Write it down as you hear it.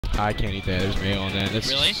I can't eat that. There's mayo on that. That's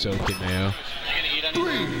really? soaked in mayo. You gonna eat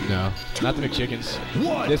anything? No, not the McChickens.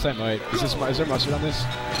 This I might. Is there mustard on this?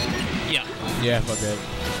 Yeah. Yeah, fuck that.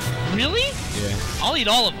 Really? Yeah. I'll eat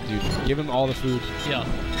all of them. Dude, give him all the food. Yeah.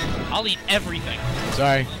 I'll eat everything.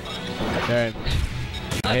 Sorry. Alright.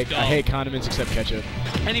 I hate condiments except ketchup.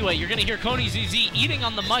 Anyway, you're gonna hear Coney ZZ eating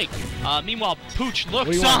on the mic. Meanwhile, Pooch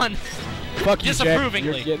looks on Fuck you,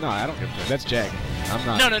 disapprovingly. Jack. No, I don't give a fuck. That's Jack. I'm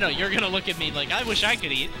not. No. You're gonna look at me like I wish I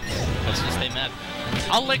could eat. Let's just stay mad.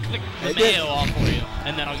 I'll lick the mayo off for you,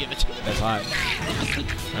 and then I'll give it to you. That's hot.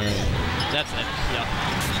 Alright. That's it.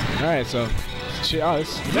 Yeah. Alright, so.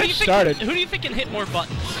 Who do you think can hit more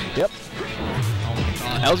buttons? Yep. Oh my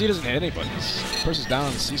god. LZ doesn't hit any buttons. Person's down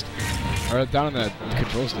on the C stick. Or down on the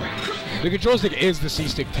control stick. The control stick is the C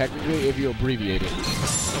stick technically if you abbreviate it.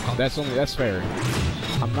 That's fair.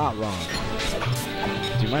 I'm not wrong.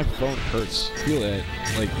 Dude, my phone hurts. Feel it.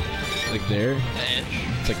 Like there.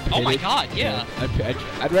 It's like pitted. Oh my god, yeah.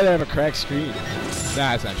 I'd rather have a cracked screen.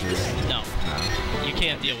 Nah, that's not true. No. You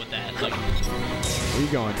can't deal with that. Like, where are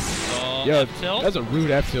you going? Yo, F-tilt? That's a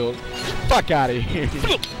rude F-tilt. Fuck out of here.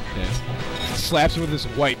 Yeah. Slaps him with his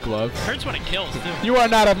white glove. Hurts when it kills, too. You are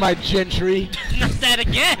not of my gentry. Not that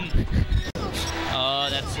again. Oh,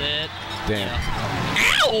 that's it. Damn. Yeah.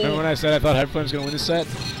 Ow! Remember when I said I thought HyperFlame was going to win this set?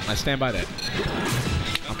 I stand by that.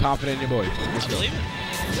 I'm confident in your boy. I believe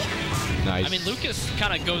it. Nice. I mean, Lucas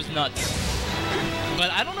kind of goes nuts.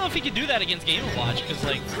 But I don't know if he could do that against Game & Watch, because,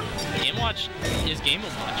 like, Game & Watch is Game &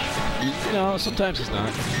 Watch. No, sometimes it's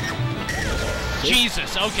not.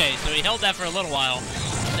 Jesus, okay, so he held that for a little while,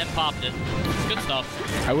 then popped it. Good stuff.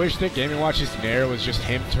 I wish that Game & Watch's Nair was just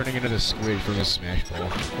him turning into the squid from the Smash Ball.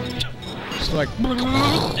 Just like...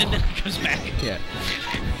 and then it goes back. Yeah.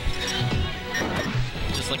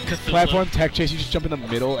 Just like Cthulhu. Platform tech chase, you just jump in the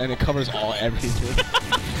middle and it covers everything.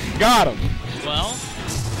 Got him! Well...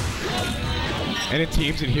 And in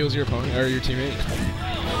teams, it heals your opponent, or your teammate.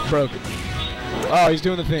 Broken. Oh, he's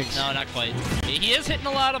doing the things. No, not quite. He is hitting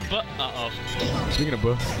a lot of uh-oh. Speaking of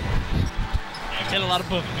buff. Hit a lot of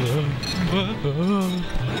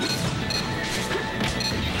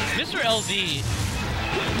Mr. LZ.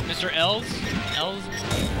 Mr. L's?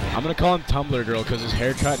 I'm gonna call him Tumblr Girl because his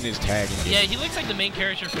haircut and his tag. Yeah, he looks like the main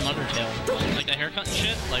character from Undertale. Like the haircut and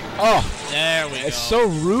shit. Like, oh! There we go. It's so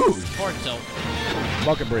rude. Poor tilt.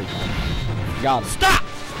 Bucket break. Got him. Stop!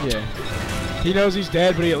 Yeah. He knows he's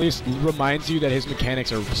dead, but he at least reminds you that his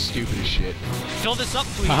mechanics are stupid as shit. Fill this up,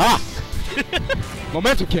 please. Haha!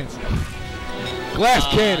 Momentum cancel. Glass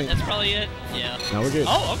cannon. That's probably it. Yeah. Now we're good.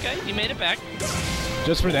 Oh, okay. He made it back.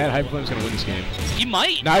 Just for that, HyperFlame's gonna win this game. He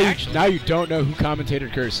might. Now you don't know who commentator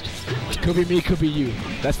cursed. Could be me, could be you.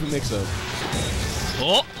 That's the mix-up.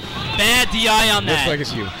 Oh, bad DI on that. Looks like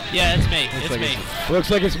it's you. Yeah, it's me. It's me.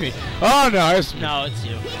 Looks like it's me. Oh no, it's me. No, it's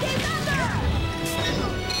you.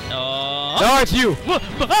 No, it's you.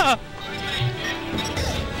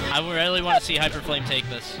 I really want to see HyperFlame take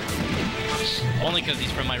this. Only because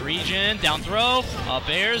he's from my region. Down throw.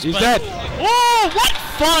 Bears. He's dead. Oh, what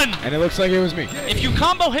fun! And it looks like it was me. If you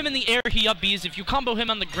combo him in the air, he up Bs. If you combo him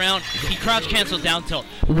on the ground, he crouch cancel down tilt.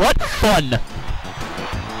 What fun!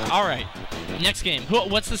 All right. Next game.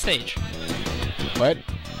 What's the stage? What?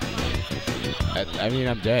 I mean,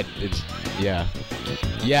 I'm dead. It's yeah.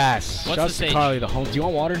 Yes. What's the stage? Carly, the home. Do you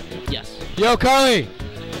want water? Yes. Yo, Carly.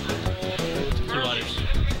 2 waters.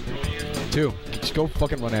 2. Just go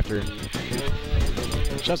fucking run after her.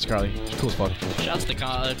 Shouts to Carly. She's cool as fuck. Shouts to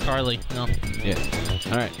Carly. No. Yeah.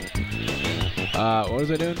 All right. What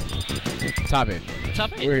was I doing? Top 8.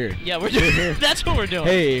 Top 8. We're here. Yeah, we're here. That's what we're doing.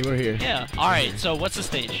 Hey, we're here. Yeah. All right. So what's the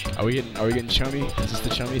stage? Are we getting chummy? Is this the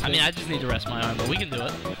chummy thing? I mean, I just need to rest my arm, but we can do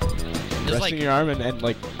it. Just resting your arm and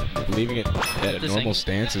like leaving it at a normal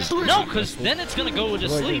stance is... No, because then it's going to go to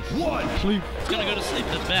sleep. Sleep. It's going to go to sleep.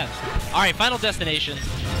 That's bad. All right, final destination.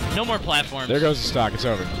 No more platforms. There goes the stock. It's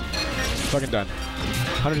over. Fucking done.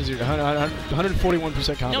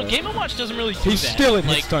 141% combo. No, Game & Watch doesn't really do He's that. still in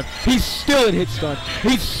hit stun. He's still in hit stun.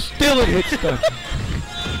 He's still in hit stun.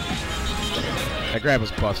 That grab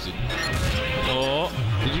was busted. Oh.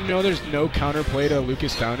 Did you know there's no counterplay to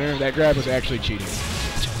Lucas down there? That grab was actually cheating.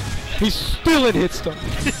 He's still in hit stun.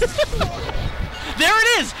 There it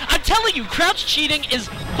is! I'm telling you, crouch cheating is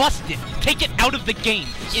busted. Take it out of the game.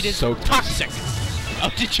 It is so toxic.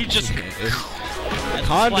 Oh, did you just...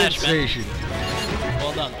 Condensation.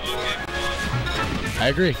 Well done. I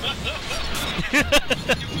agree.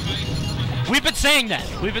 We've been saying that.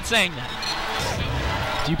 We've been saying that.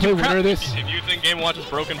 Do you play winner of this? If you think Game & Watch is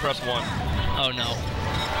broken, press 1. Oh no.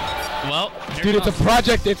 Well, dude, it's a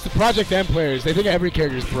project. It's the Project M players. They think every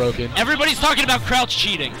character is broken. Everybody's talking about crouch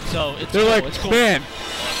cheating, so it's They're cool. like, it's cool. man,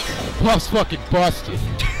 buff's fucking busted.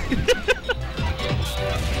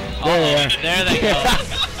 There they go.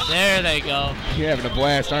 There they go. You're having a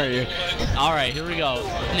blast, aren't you? All right, here we go.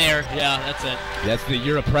 Nair. Yeah, that's it. That's the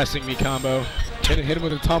 "you're oppressing me" combo. Hit him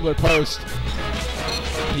with a tumbler post.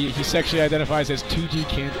 He sexually identifies as 2D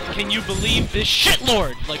Kid. Can you believe this shit,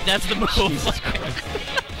 Lord? Like, that's the move. Jesus Christ.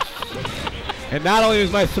 And not only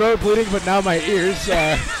is my throat bleeding, but now my ears.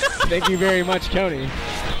 Thank you very much, Coney.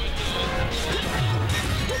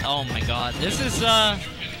 Oh my god. This is, I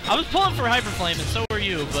was pulling for HyperFlame, and so were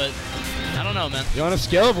you, but I don't know, man. You on a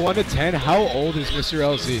scale of 1 to 10, how old is Mr.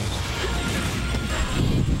 LZ?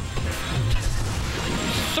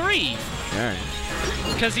 3. Alright.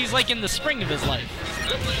 Because he's like in the spring of his life.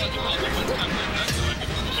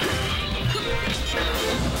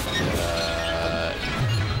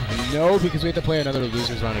 No, because we have to play another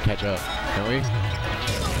losers round to catch up, don't we?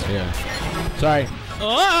 Yeah. Sorry.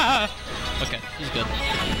 Ah! Okay, he's good.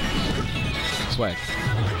 Swag.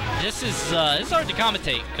 This is hard to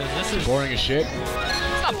commentate, because this is... Boring as shit.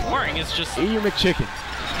 It's not boring, it's just... Eat your McChicken.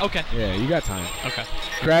 Okay. Yeah, you got time. Okay.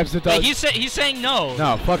 Grabs the dog. Hey, he's saying no.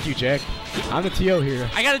 No, fuck you, Jack. I'm the TO here.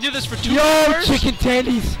 I gotta do this for 2 Yo, hours? chicken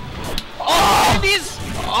tendies! Oh! Tendies!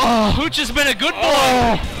 Oh! Pooch has been a good boy!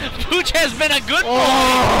 Oh! Pooch has been a good boy!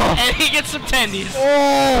 Oh! And he gets some tendies.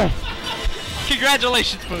 Oh!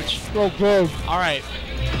 Congratulations, Pooch. So good. Alright.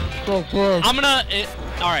 So good. I'm gonna...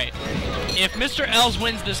 Alright. If Mr. Els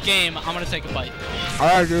wins this game, I'm gonna take a bite.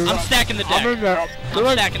 Alright, dude. I'm stacking the deck. I'm in there. I'm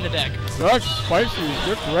stacking the deck. That's spicy.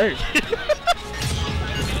 You're great.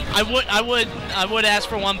 I would ask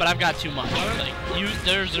for one, but I've got too much. Like,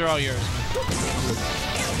 they're all yours.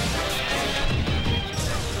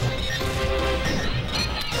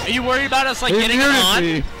 Are you worried about us like getting it on?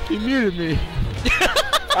 He muted me.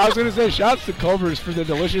 I was gonna say shouts to Culver's for the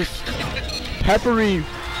delicious peppery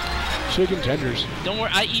chicken tenders. Don't worry,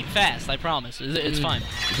 I eat fast. I promise. It's fine.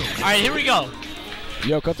 All right, here we go.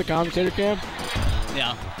 Yo, cut the commentator cam.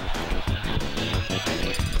 Yeah.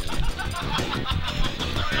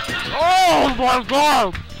 Oh my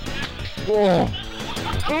god! Oh,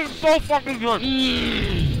 it's so fucking good.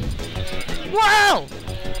 Wow!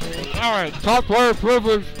 All right. Top player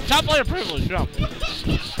privilege. Top player privilege. Yeah.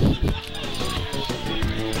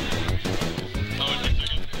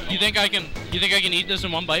 You think I can eat this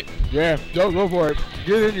in one bite? Yeah, go for it.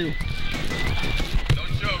 Get in you.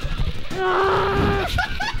 Don't choke.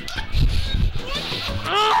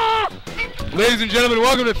 Ladies and gentlemen,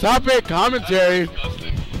 welcome to Top 8 Commentary.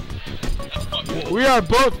 We are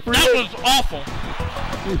both free. That was awful.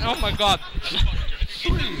 Oh my god.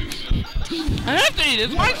 I have to eat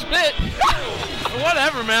it. It's my spit.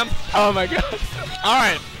 Whatever, man. Oh my god.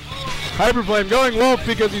 Alright. HyperFlame going wolf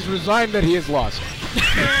because he's resigned that he has lost.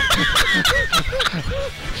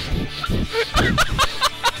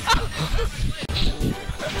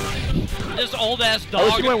 This old ass I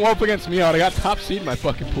wish dog. you went wolf against me out. I got top seed in my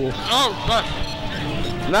fucking pool. Oh, but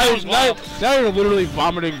Now was wild. you're literally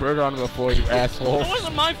vomiting burger onto the floor, you asshole. it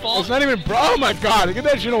wasn't my fault. It's not even oh my god, get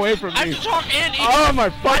that shit away from I have me. to talk and eat. Oh my I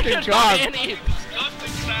fucking have to talk god. and eat.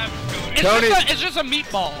 It's, Cody- it's just a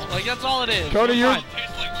meatball. Like, that's all it is. Cody, you're Fine.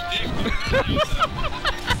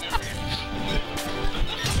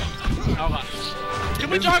 Okay. Can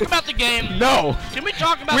we talk about the game? no. Can we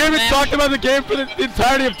talk about We the haven't match? talked about the game for the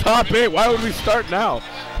entirety of top 8. Why would we start now?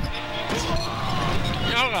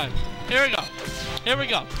 Okay. Here we go. Here we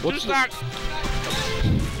go. What's Two stocks.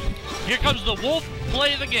 Here comes the wolf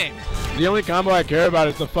play the game. The only combo I care about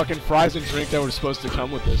is the fucking fries and drink that were supposed to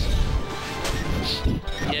come with this.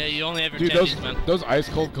 Yeah, you only have your Dude, tendies, man. those ice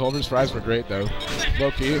cold Culver's fries were great though.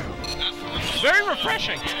 Low key. Very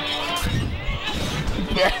refreshing.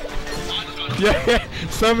 Yeah,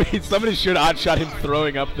 somebody should oddshot him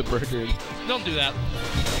throwing up the burger. Don't do that.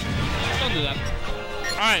 Don't do that.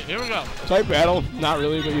 Alright, here we go. Type battle, not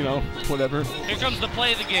really, but you know, whatever. Here comes the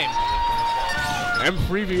play of the game.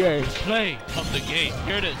 M3VA. Play of the game.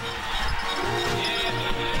 Here it is.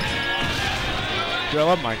 Dude, I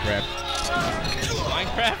love Minecraft.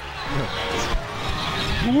 Minecraft?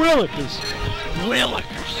 Willikers.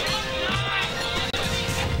 Willikers.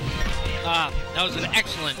 That was an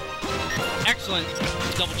excellent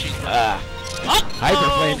double cheeseburger.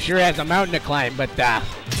 HyperFlame sure has a mountain to climb, but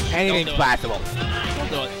anything's Don't do it. possible. Don't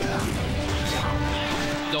do it.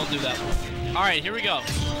 Don't do that. Alright, here we go.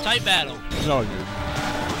 Tight battle. No, dude.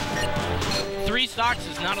 3 stocks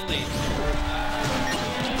is not a lead.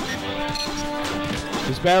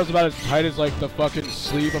 This battle's about as tight as like the fucking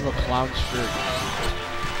sleeve of a clown's shirt.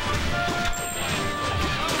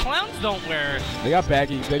 Clowns don't wear They got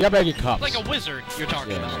baggy cups. like a wizard you're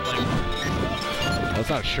talking Yeah. about. Like That's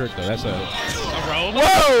not a shirt though. That's a throw.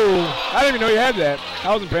 Whoa! I didn't even know you had that.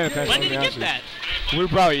 I wasn't paying attention. When did you get that? We were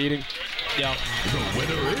probably eating. Yeah.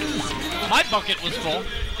 My bucket was full.